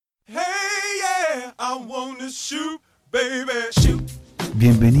I wanna shoot, baby, shoot.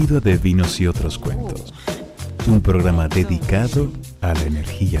 Bienvenido a De Vinos y Otros Cuentos, un programa dedicado a la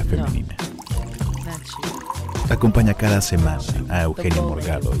energía femenina. Acompaña cada semana a Eugenia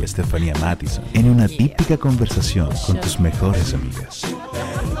Morgado y Estefanía Mattison en una típica conversación con tus mejores amigas.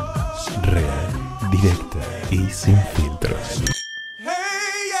 Real, directa y sin filtros. Hey,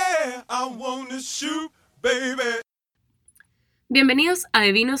 yeah, I wanna shoot, baby. Bienvenidos a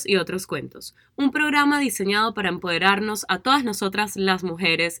De Vinos y Otros Cuentos, un programa diseñado para empoderarnos a todas nosotras las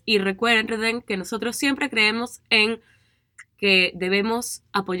mujeres, y recuerden que nosotros siempre creemos en que debemos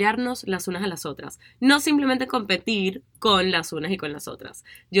apoyarnos las unas a las otras, no simplemente competir con las unas y con las otras.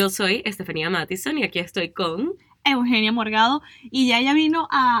 Yo soy Estefanía Mattison y aquí estoy con Eugenia Morgado, y ya ella vino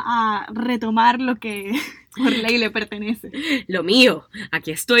a retomar lo que por ley le pertenece. lo mío.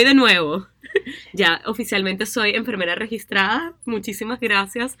 Aquí estoy de nuevo. Ya oficialmente soy enfermera registrada. Muchísimas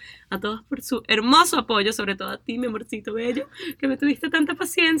gracias a todos por su hermoso apoyo, sobre todo a ti, mi amorcito bello, que me tuviste tanta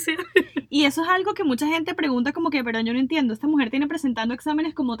paciencia. Y eso es algo que mucha gente pregunta como que, pero yo no entiendo, esta mujer tiene presentando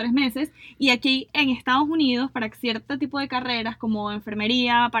exámenes como 3 meses, y aquí en Estados Unidos, para cierto tipo de carreras como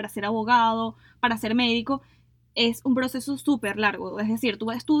enfermería, para ser abogado, para ser médico, es un proceso súper largo. Es decir,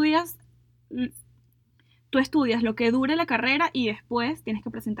 tú estudias lo que dure la carrera y después tienes que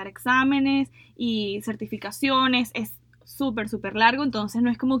presentar exámenes y certificaciones. Es súper, súper largo. Entonces no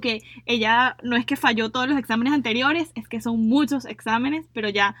es como que ella, no es que falló todos los exámenes anteriores, es que son muchos exámenes, pero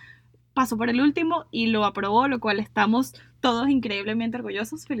ya pasó por el último y lo aprobó, lo cual estamos todos increíblemente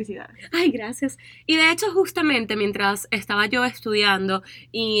orgullosos. Felicidades. Ay, gracias. Y de hecho, justamente mientras estaba yo estudiando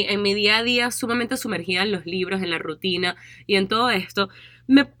y en mi día a día sumamente sumergida en los libros, en la rutina y en todo esto,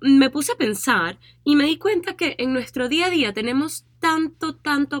 me puse a pensar y me di cuenta que en nuestro día a día tenemos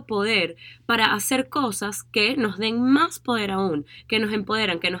tanto poder para hacer cosas que nos den más poder aún, que nos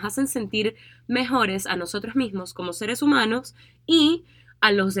empoderan, que nos hacen sentir mejores a nosotros mismos como seres humanos y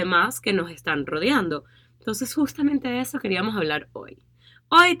a los demás que nos están rodeando. Entonces, justamente de eso queríamos hablar hoy.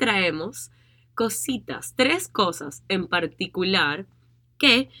 Hoy traemos cositas, 3 cosas en particular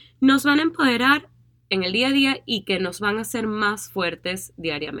que nos van a empoderar en el día a día y que nos van a hacer más fuertes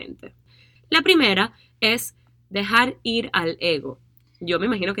diariamente. La primera es dejar ir al ego. Yo me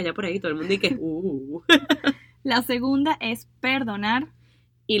imagino que ya por ahí todo el mundo dice La segunda es perdonar.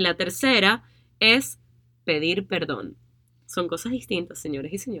 Y la tercera es pedir perdón. Son cosas distintas,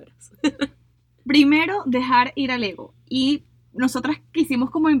 señores y señoras. Primero, dejar ir al ego. Y nosotras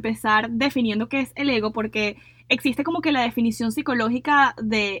quisimos como empezar definiendo qué es el ego, porque existe como que la definición psicológica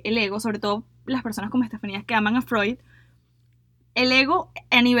del ego, sobre todo las personas como Estefanía que aman a Freud. El ego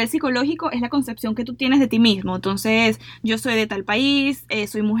a nivel psicológico es la concepción que tú tienes de ti mismo. Entonces, yo soy de tal país,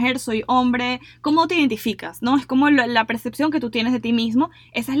 soy mujer, soy hombre. ¿Cómo te identificas? ¿No? Es como la percepción que tú tienes de ti mismo.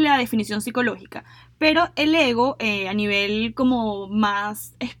 Esa es la definición psicológica. Pero el ego, a nivel como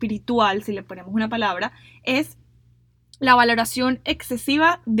más espiritual, si le ponemos una palabra, es la valoración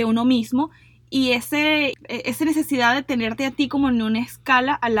excesiva de uno mismo y esa necesidad de tenerte a ti como en una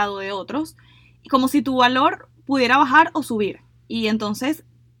escala al lado de otros, como si tu valor pudiera bajar o subir. Y entonces,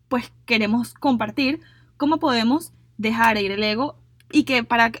 pues queremos compartir cómo podemos dejar ir el ego y que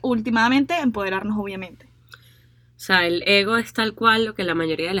para últimamente empoderarnos, obviamente. O sea, el ego es tal cual lo que la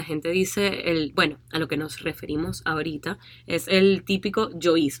mayoría de la gente dice, a lo que nos referimos ahorita, es el típico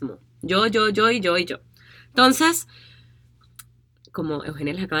yoísmo. Yo y yo. Entonces, como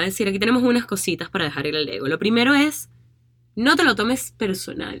Eugenia les acaba de decir, aquí tenemos unas cositas para dejar ir el ego. Lo primero es, no te lo tomes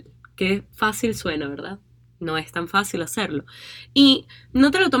personal. Qué fácil suena, ¿verdad? No es tan fácil hacerlo. Y no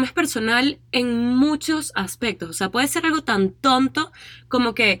te lo tomes personal en muchos aspectos. O sea, puede ser algo tan tonto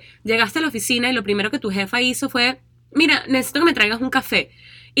como que llegaste a la oficina y lo primero que tu jefa hizo fue, mira, necesito que me traigas un café.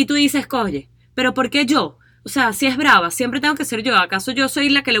 Y tú dices, oye, ¿pero por qué yo? O sea, si es brava, siempre tengo que ser yo. ¿Acaso yo soy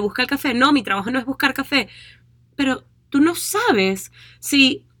la que le busca el café? No, mi trabajo no es buscar café. Pero tú no sabes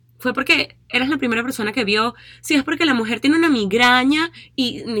si fue porque eras la primera persona que vio, si es porque la mujer tiene una migraña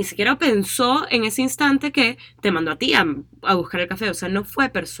y ni siquiera pensó en ese instante que te mandó a ti a buscar el café. O sea, no fue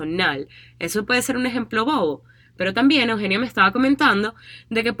personal. Eso puede ser un ejemplo bobo. Pero también Eugenia me estaba comentando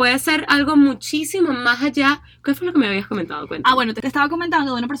de que puede ser algo muchísimo más allá. ¿Qué fue lo que me habías comentado? Cuéntame. Bueno, te estaba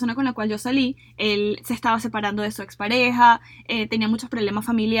comentando de una persona con la cual yo salí. Él se estaba separando de su expareja, tenía muchos problemas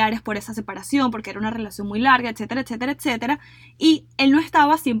familiares por esa separación, porque era una relación muy larga, etcétera, etcétera, etcétera. Y él no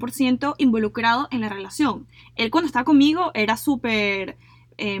estaba 100% involucrado en la relación. Él cuando estaba conmigo era súper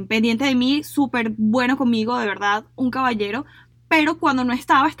pendiente de mí, súper bueno conmigo, de verdad, un caballero. Pero cuando no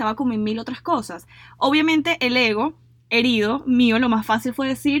estaba con 1000 otras cosas. Obviamente el ego herido mío, lo más fácil fue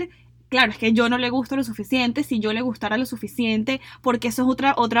decir, claro, es que yo no le gusto lo suficiente, si yo le gustara lo suficiente, porque eso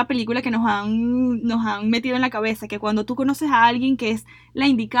es otra película que nos han metido en la cabeza, que cuando tú conoces a alguien que es la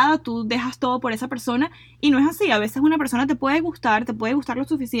indicada, tú dejas todo por esa persona, y no es así. A veces una persona te puede gustar lo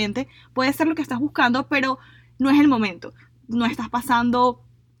suficiente, puede ser lo que estás buscando, pero no es el momento. No estás pasando,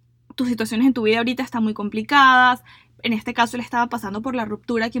 tus situaciones en tu vida ahorita están muy complicadas. En este caso él estaba pasando por la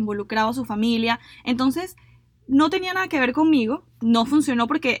ruptura que involucraba a su familia, entonces no tenía nada que ver conmigo, no funcionó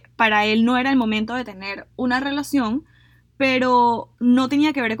porque para él no era el momento de tener una relación, pero no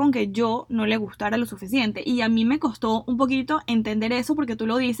tenía que ver con que yo no le gustara lo suficiente. Y a mí me costó un poquito entender eso, porque tú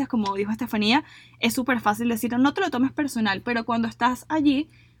lo dices, como dijo Estefanía, es súper fácil decir, no te lo tomes personal, pero cuando estás allí,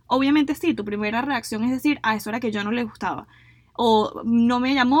 obviamente sí, tu primera reacción es decir, eso era que yo no le gustaba. O no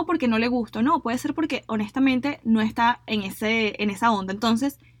me llamó porque no le gusto. No, puede ser porque honestamente no está en esa onda.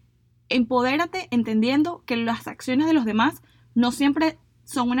 Entonces, empodérate entendiendo que las acciones de los demás no siempre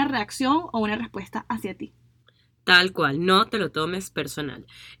son una reacción o una respuesta hacia ti. Tal cual, no te lo tomes personal.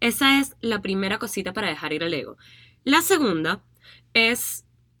 Esa es la primera cosita para dejar ir al ego. La segunda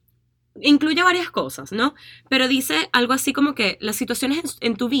incluye varias cosas, ¿no? Pero dice algo así como que las situaciones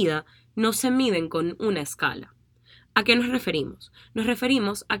en tu vida no se miden con una escala. ¿A qué nos referimos? Nos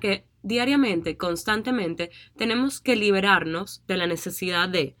referimos a que diariamente, constantemente, tenemos que liberarnos de la necesidad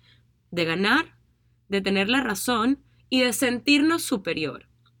de ganar, de tener la razón y de sentirnos superior.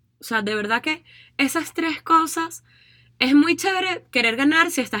 O sea, de verdad que esas tres cosas, es muy chévere querer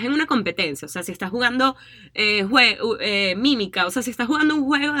ganar si estás en una competencia, o sea, si estás jugando mímica, o sea, si estás jugando un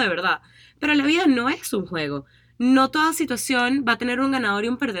juego de verdad. Pero la vida no es un juego. No toda situación va a tener un ganador y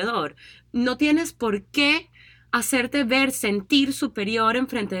un perdedor. No tienes por qué hacerte ver, sentir superior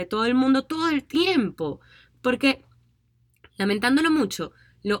enfrente de todo el mundo todo el tiempo. Porque, lamentándolo mucho,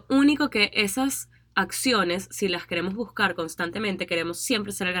 lo único que esas acciones, si las queremos buscar constantemente, queremos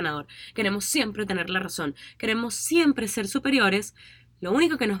siempre ser el ganador, queremos siempre tener la razón, queremos siempre ser superiores, lo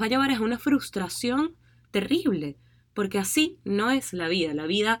único que nos va a llevar es una frustración terrible, porque así no es la vida. La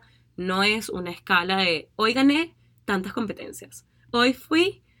vida no es una escala de hoy gané tantas competencias, hoy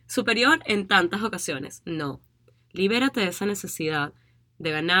fui superior en tantas ocasiones. No, libérate de esa necesidad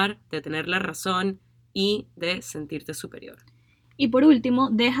de ganar, de tener la razón y de sentirte superior. Y por último,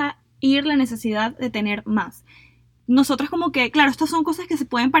 deja ir la necesidad de tener más. Nosotros como que, claro, estas son cosas que se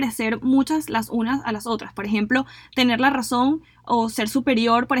pueden parecer muchas las unas a las otras. Por ejemplo, tener la razón o ser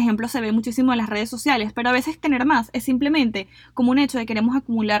superior, por ejemplo, se ve muchísimo en las redes sociales, pero a veces tener más es simplemente como un hecho de queremos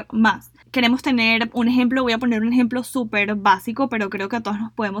acumular más. Queremos tener un ejemplo, voy a poner un ejemplo súper básico, pero creo que a todos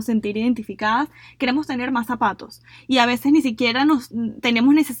nos podemos sentir identificadas. Queremos tener más zapatos y a veces ni siquiera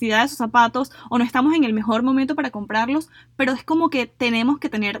tenemos necesidad de esos zapatos o no estamos en el mejor momento para comprarlos, pero es como que tenemos que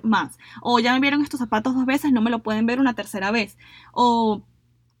tener más. O ya me vieron estos zapatos 2 veces, no me lo pueden ver una tercera vez. O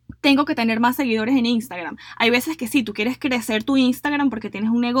tengo que tener más seguidores en Instagram. Hay veces que sí, tú quieres crecer tu Instagram porque tienes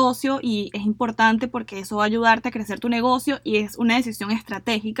un negocio y es importante porque eso va a ayudarte a crecer tu negocio y es una decisión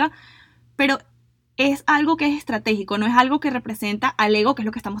estratégica, pero es algo que es estratégico, no es algo que representa al ego, que es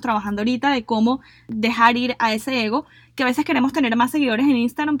lo que estamos trabajando ahorita, de cómo dejar ir a ese ego, que a veces queremos tener más seguidores en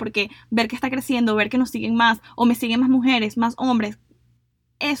Instagram porque ver que está creciendo, ver que nos siguen más o me siguen más mujeres, más hombres,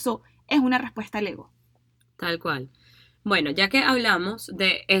 eso es una respuesta al ego. Tal cual. Bueno, ya que hablamos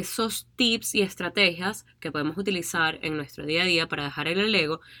de esos tips y estrategias que podemos utilizar en nuestro día a día para dejar ir el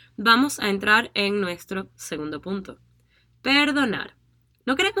ego, vamos a entrar en nuestro segundo punto. Perdonar.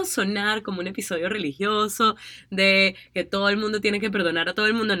 No queremos sonar como un episodio religioso de que todo el mundo tiene que perdonar a todo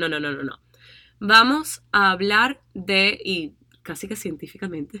el mundo. No. Vamos a hablar y casi que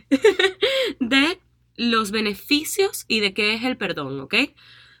científicamente, de los beneficios y de qué es el perdón, ¿ok?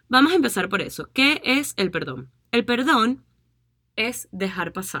 Vamos a empezar por eso. ¿Qué es el perdón? El perdón es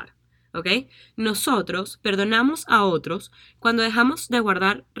dejar pasar, ¿ok? Nosotros perdonamos a otros cuando dejamos de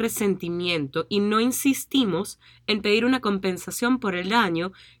guardar resentimiento y no insistimos en pedir una compensación por el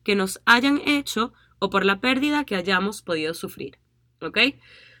daño que nos hayan hecho o por la pérdida que hayamos podido sufrir, ¿ok?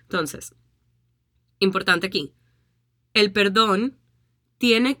 Entonces, importante aquí, el perdón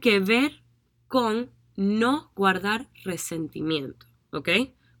tiene que ver con no guardar resentimiento, ¿ok?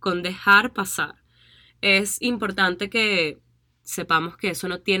 Con dejar pasar. Es importante que sepamos que eso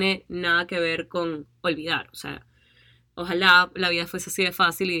no tiene nada que ver con olvidar. O sea, ojalá la vida fuese así de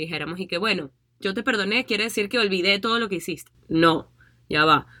fácil y dijéramos y que bueno, yo te perdoné, quiere decir que olvidé todo lo que hiciste. No, ya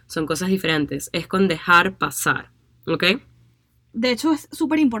va, son cosas diferentes. Es con dejar pasar, ¿ok? De hecho, es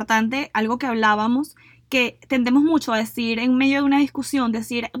súper importante algo que hablábamos, que tendemos mucho a decir en medio de una discusión,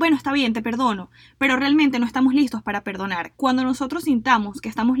 decir, bueno, está bien, te perdono, pero realmente no estamos listos para perdonar. Cuando nosotros sintamos que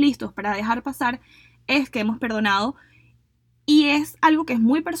estamos listos para dejar pasar, es que hemos perdonado y es algo que es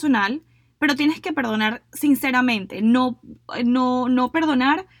muy personal, pero tienes que perdonar sinceramente, no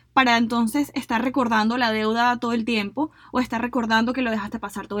perdonar para entonces estar recordando la deuda todo el tiempo o estar recordando que lo dejaste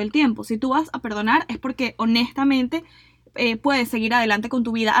pasar todo el tiempo. Si tú vas a perdonar es porque honestamente puedes seguir adelante con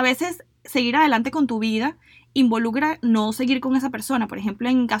tu vida. A veces seguir adelante con tu vida involucra no seguir con esa persona. Por ejemplo,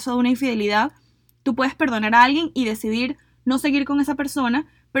 en caso de una infidelidad, tú puedes perdonar a alguien y decidir no seguir con esa persona,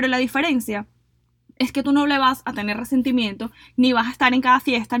 pero la diferencia es que tú no le vas a tener resentimiento, ni vas a estar en cada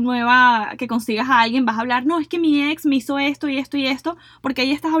fiesta nueva que consigas a alguien, vas a hablar, no, es que mi ex me hizo esto y esto y esto, porque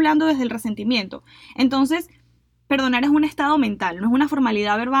ahí estás hablando desde el resentimiento. Entonces, perdonar es un estado mental, no es una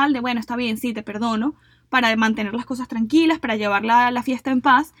formalidad verbal de, bueno, está bien, sí, te perdono, para mantener las cosas tranquilas, para llevar la fiesta en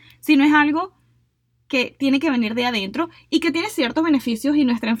paz, sino es algo que tiene que venir de adentro y que tiene ciertos beneficios, y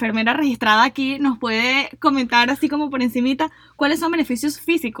nuestra enfermera registrada aquí nos puede comentar así como por encimita cuáles son beneficios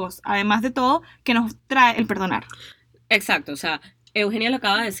físicos, además de todo, que nos trae el perdonar. Exacto, o sea, Eugenia lo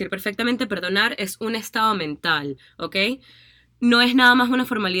acaba de decir perfectamente, perdonar es un estado mental, ¿ok? No es nada más una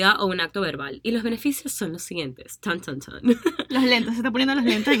formalidad o un acto verbal. Y los beneficios son los siguientes. Tan, tan, tan. Los lentes, se está poniendo los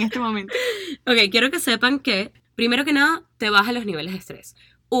lentes en este momento. Ok, quiero que sepan que, primero que nada, te baja los niveles de estrés.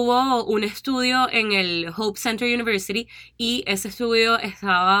 Hubo un estudio en el Hope Center University y ese estudio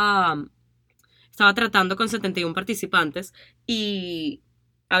estaba tratando con 71 participantes y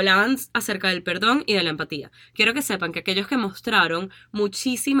hablaban acerca del perdón y de la empatía. Quiero que sepan que aquellos que mostraron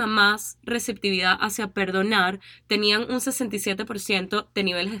muchísima más receptividad hacia perdonar tenían un 67% de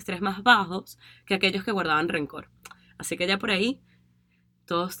niveles de estrés más bajos que aquellos que guardaban rencor. Así que ya por ahí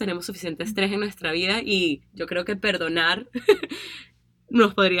todos tenemos suficiente estrés en nuestra vida y yo creo que perdonar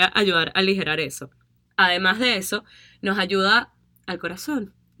nos podría ayudar a aligerar eso. Además de eso, nos ayuda al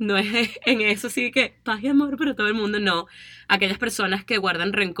corazón. No es en eso sí que paz y amor para todo el mundo, no. Aquellas personas que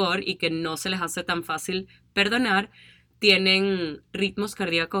guardan rencor y que no se les hace tan fácil perdonar, tienen ritmos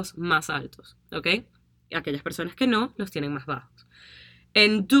cardíacos más altos, ¿ok? Y aquellas personas que no, los tienen más bajos.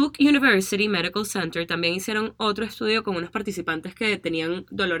 En Duke University Medical Center también hicieron otro estudio con unos participantes que tenían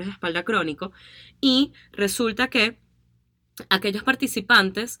dolores de espalda crónico y resulta que aquellos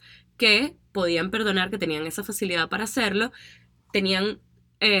participantes que podían perdonar, que tenían esa facilidad para hacerlo,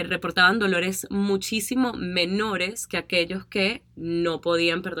 reportaban dolores muchísimo menores que aquellos que no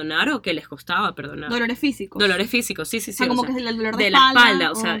podían perdonar o que les costaba perdonar. Dolores físicos. Dolores físicos, sí. O sea, como que es el dolor de la espalda.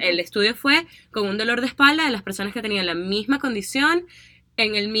 espalda. O sea, el estudio fue con un dolor de espalda de las personas que tenían la misma condición,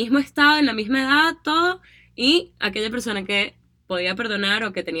 en el mismo estado, en la misma edad, todo, y aquella persona que podía perdonar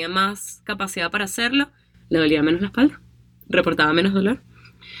o que tenía más capacidad para hacerlo, le dolía menos la espalda, reportaba menos dolor.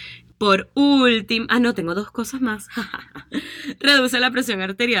 Por último, no, tengo dos cosas más. Reduce la presión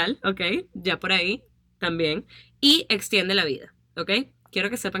arterial, ¿ok? Ya por ahí también. Y extiende la vida, ¿ok? Quiero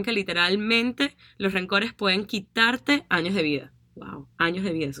que sepan que literalmente los rencores pueden quitarte años de vida. Wow, años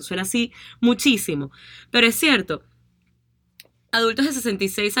de vida. Eso suena así muchísimo. Pero es cierto. Adultos de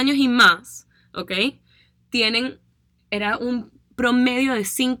 66 años y más, ¿ok? Era un promedio de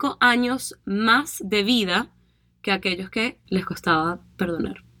 5 años más de vida que aquellos que les costaba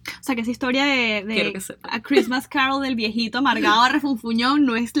perdonar. O sea, que esa historia de A Christmas Carol del viejito amargado, refunfuñón,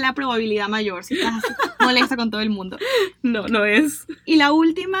 no es la probabilidad mayor, si estás molesta con todo el mundo. No es. Y la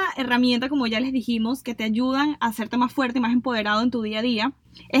última herramienta, como ya les dijimos, que te ayudan a hacerte más fuerte y más empoderado en tu día a día,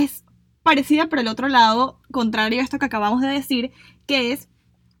 es parecida pero el otro lado, contrario a esto que acabamos de decir, que es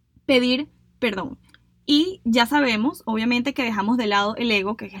pedir perdón. Y ya sabemos, obviamente, que dejamos de lado el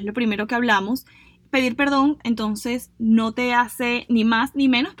ego, que es lo primero que hablamos. Pedir perdón, entonces, no te hace ni más ni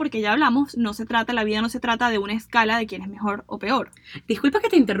menos, porque ya hablamos, la vida no se trata de una escala de quién es mejor o peor. Disculpa que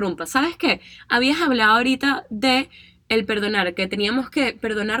te interrumpa, ¿sabes qué? Habías hablado ahorita de el perdonar, que teníamos que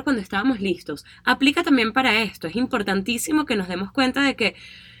perdonar cuando estábamos listos. Aplica también para esto, es importantísimo que nos demos cuenta de que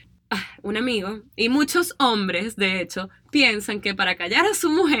un amigo, y muchos hombres, de hecho, piensan que para callar a su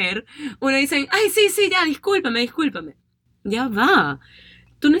mujer, uno dice, ay, sí, ya, discúlpame. Ya va.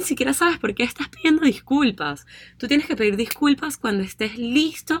 Tú ni siquiera sabes por qué estás pidiendo disculpas. Tú tienes que pedir disculpas cuando estés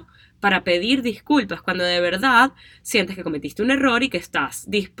listo para pedir disculpas, cuando de verdad sientes que cometiste un error y que estás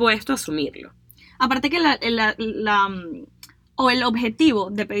dispuesto a asumirlo. Aparte que el objetivo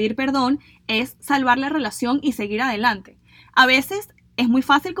de pedir perdón es salvar la relación y seguir adelante. A veces es muy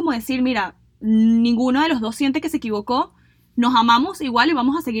fácil como decir, mira, ninguno de los dos siente que se equivocó, nos amamos igual y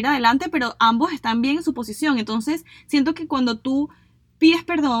vamos a seguir adelante, pero ambos están bien en su posición. Entonces, siento que cuando tú pides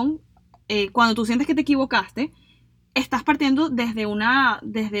perdón, cuando tú sientes que te equivocaste, estás partiendo desde una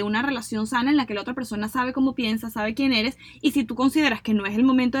relación sana en la que la otra persona sabe cómo piensas, sabe quién eres, y si tú consideras que no es el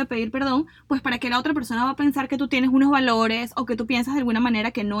momento de pedir perdón, pues para qué la otra persona va a pensar que tú tienes unos valores o que tú piensas de alguna manera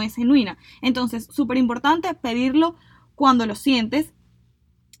que no es genuina. Entonces, súper importante pedirlo cuando lo sientes.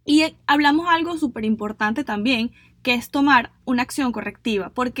 Y hablamos algo súper importante también, que es tomar una acción correctiva,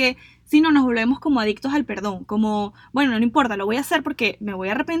 porque si no nos volvemos como adictos al perdón, como, bueno, no importa, lo voy a hacer porque me voy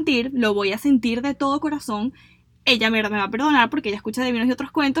a arrepentir, lo voy a sentir de todo corazón, ella me va a perdonar porque ella escucha Divinos y otros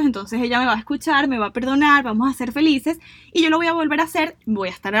cuentos, entonces ella me va a escuchar, me va a perdonar, vamos a ser felices, y yo lo voy a volver a hacer, voy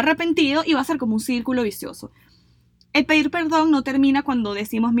a estar arrepentido y va a ser como un círculo vicioso. El pedir perdón no termina cuando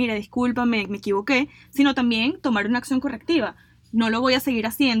decimos, mira, discúlpame, me equivoqué, sino también tomar una acción correctiva. No lo voy a seguir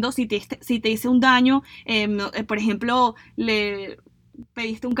haciendo. Si te hice un daño, por ejemplo, le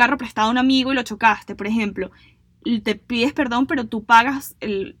pediste un carro prestado a un amigo y lo chocaste, por ejemplo, te pides perdón, pero tú pagas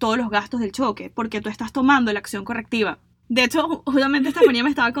todos los gastos del choque, porque tú estás tomando la acción correctiva. De hecho, justamente Estefanía me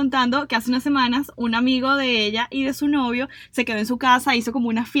estaba contando que hace unas semanas un amigo de ella y de su novio se quedó en su casa, hizo como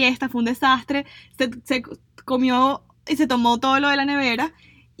una fiesta, fue un desastre, se comió y se tomó todo lo de la nevera.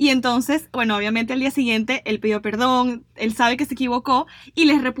 Y entonces, bueno, obviamente al día siguiente él pidió perdón, él sabe que se equivocó y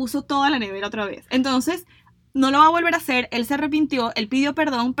les repuso toda la nevera otra vez. Entonces, no lo va a volver a hacer, él se arrepintió, él pidió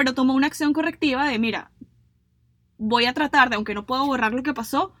perdón, pero tomó una acción correctiva de, mira, voy a tratar de, aunque no puedo borrar lo que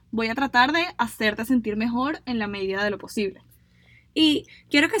pasó, voy a tratar de hacerte sentir mejor en la medida de lo posible. Y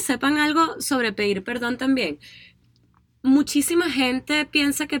quiero que sepan algo sobre pedir perdón también. Muchísima gente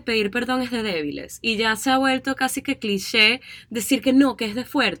piensa que pedir perdón es de débiles y ya se ha vuelto casi que cliché decir que no, que es de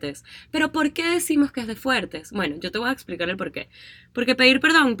fuertes. Pero ¿por qué decimos que es de fuertes? Bueno, yo te voy a explicar el por qué. Porque pedir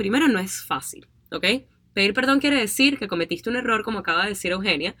perdón primero no es fácil, ¿ok? Pedir perdón quiere decir que cometiste un error, como acaba de decir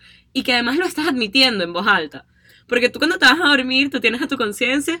Eugenia, y que además lo estás admitiendo en voz alta. Porque tú cuando te vas a dormir, tú tienes a tu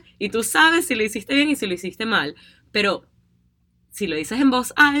conciencia y tú sabes si lo hiciste bien y si lo hiciste mal. Pero si lo dices en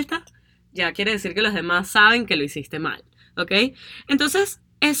voz alta, ya quiere decir que los demás saben que lo hiciste mal. ¿Ok? Entonces,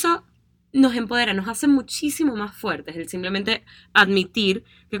 eso nos empodera, nos hace muchísimo más fuertes el simplemente admitir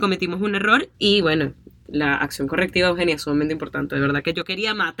que cometimos un error y, bueno, la acción correctiva, Eugenia, es sumamente importante. De verdad que yo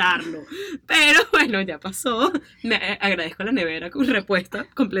quería matarlo, pero bueno, ya pasó. Me agradezco a la nevera con respuesta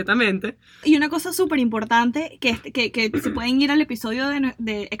completamente. Y una cosa súper importante, que se pueden ir al episodio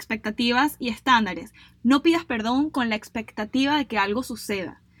de expectativas y estándares. No pidas perdón con la expectativa de que algo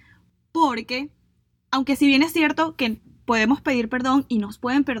suceda. Porque, aunque si bien es cierto que podemos pedir perdón y nos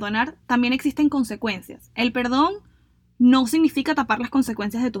pueden perdonar, también existen consecuencias. El perdón no significa tapar las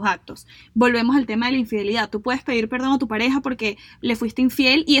consecuencias de tus actos. Volvemos al tema de la infidelidad. Tú puedes pedir perdón a tu pareja porque le fuiste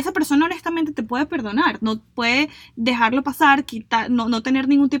infiel y esa persona honestamente te puede perdonar. No puede dejarlo pasar, no tener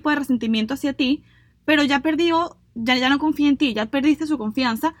ningún tipo de resentimiento hacia ti, pero ya perdió, ya no confía en ti, ya perdiste su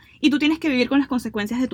confianza y tú tienes que vivir con las consecuencias de tu